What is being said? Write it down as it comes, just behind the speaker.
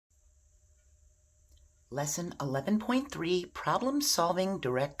Lesson 11.3, Problem-Solving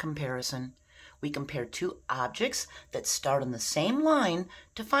Direct Comparison. We compare two objects that start on the same line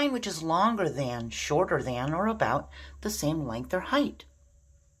to find which is longer than, shorter than, or about the same length or height.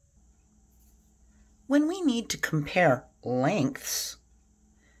 When we need to compare lengths,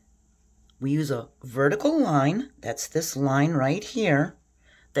 we use a vertical line, that's this line right here,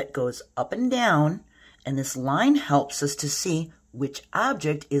 that goes up and down, and this line helps us to see which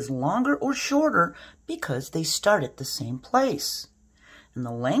object is longer or shorter because they start at the same place. And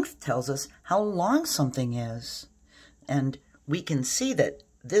the length tells us how long something is. And we can see that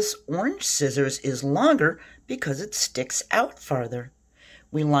this orange scissors is longer because it sticks out farther.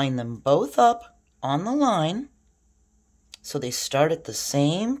 We line them both up on the line so they start at the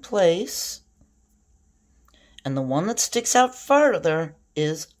same place. And the one that sticks out farther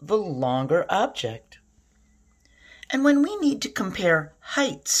is the longer object. And when we need to compare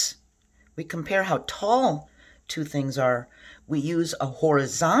heights, we compare how tall two things are. We use a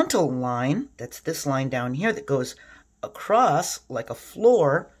horizontal line, that's this line down here that goes across like a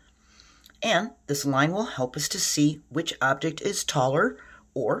floor, and this line will help us to see which object is taller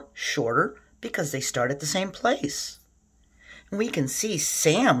or shorter because they start at the same place. And we can see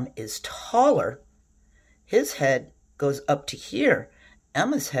Sam is taller. His head goes up to here.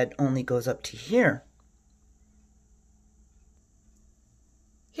 Emma's head only goes up to here.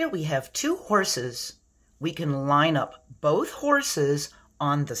 Here we have two horses. We can line up both horses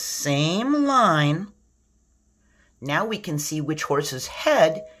on the same line. Now we can see which horse's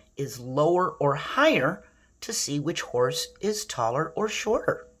head is lower or higher to see which horse is taller or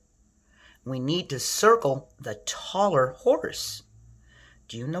shorter. We need to circle the taller horse.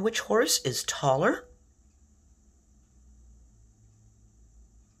 Do you know which horse is taller?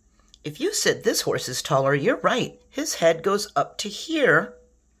 If you said this horse is taller, you're right. His head goes up to here.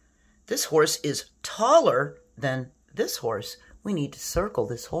 This horse is taller than this horse. We need to circle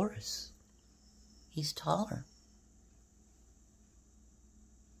this horse. He's taller.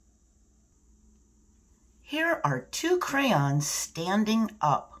 Here are two crayons standing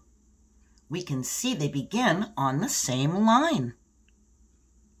up. We can see they begin on the same line.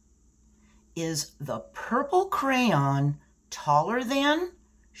 Is the purple crayon taller than,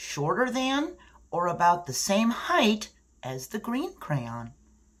 shorter than, or about the same height as the green crayon?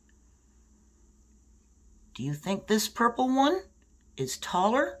 Do you think this purple one is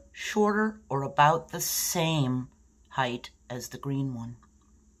taller, shorter, or about the same height as the green one?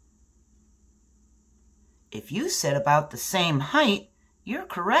 If you said about the same height, you're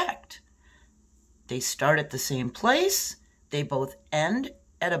correct. They start at the same place. They both end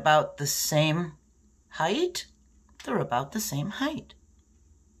at about the same height. They're about the same height.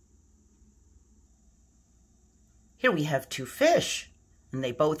 Here we have two fish, and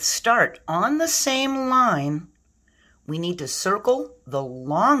they both start on the same line. We need to circle the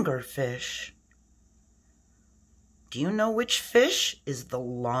longer fish. Do you know which fish is the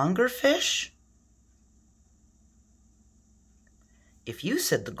longer fish? If you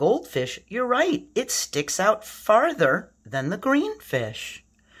said the goldfish, you're right. It sticks out farther than the green fish.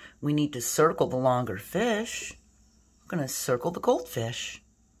 We need to circle the longer fish. We're going to circle the goldfish.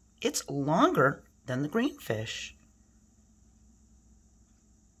 It's longer than the green fish.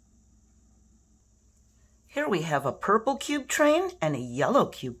 Here we have a purple cube train and a yellow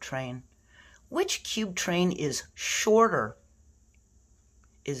cube train. Which cube train is shorter?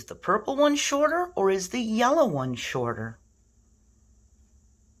 Is the purple one shorter or is the yellow one shorter?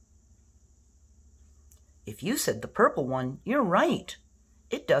 If you said the purple one, you're right.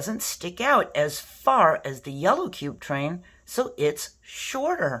 It doesn't stick out as far as the yellow cube train, so it's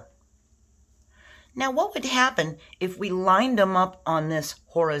shorter. Now, what would happen if we lined them up on this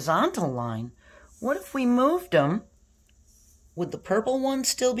horizontal line? What if we moved them? Would the purple one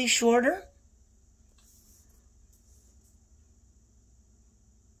still be shorter?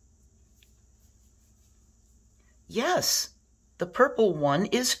 Yes, the purple one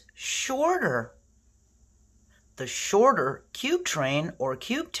is shorter. The shorter cube train or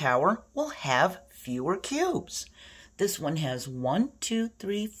cube tower will have fewer cubes. This one has 1, 2,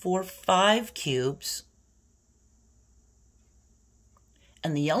 3, 4, 5 cubes.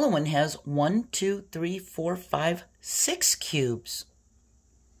 And the yellow one has 1, 2, 3, 4, 5, 6 cubes.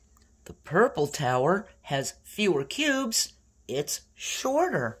 The purple tower has fewer cubes. It's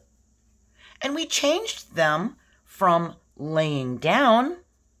shorter. And we changed them from laying down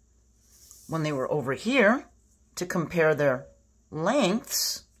when they were over here to compare their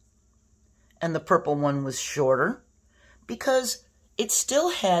lengths. And the purple one was shorter because it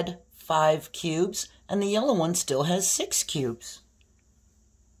still had 5 cubes and the yellow one still has 6 cubes.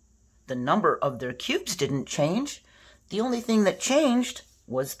 The number of their cubes didn't change. The only thing that changed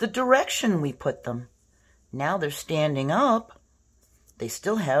was the direction we put them. Now they're standing up. They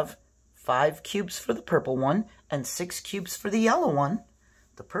still have 5 cubes for the purple one and 6 cubes for the yellow one.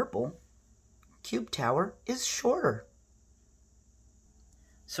 The purple cube tower is shorter.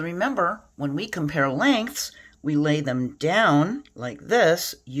 So remember, when we compare lengths, we lay them down like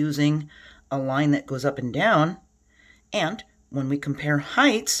this using a line that goes up and down. And when we compare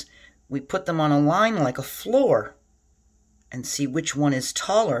heights, we put them on a line like a floor and see which one is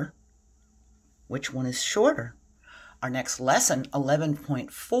taller, which one is shorter. Our next lesson,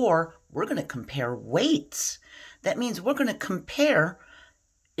 11.4, we're going to compare weights. That means we're going to compare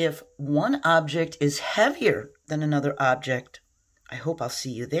if one object is heavier than another object. I hope I'll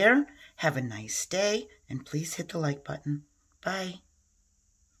see you there. Have a nice day, and please hit the like button. Bye.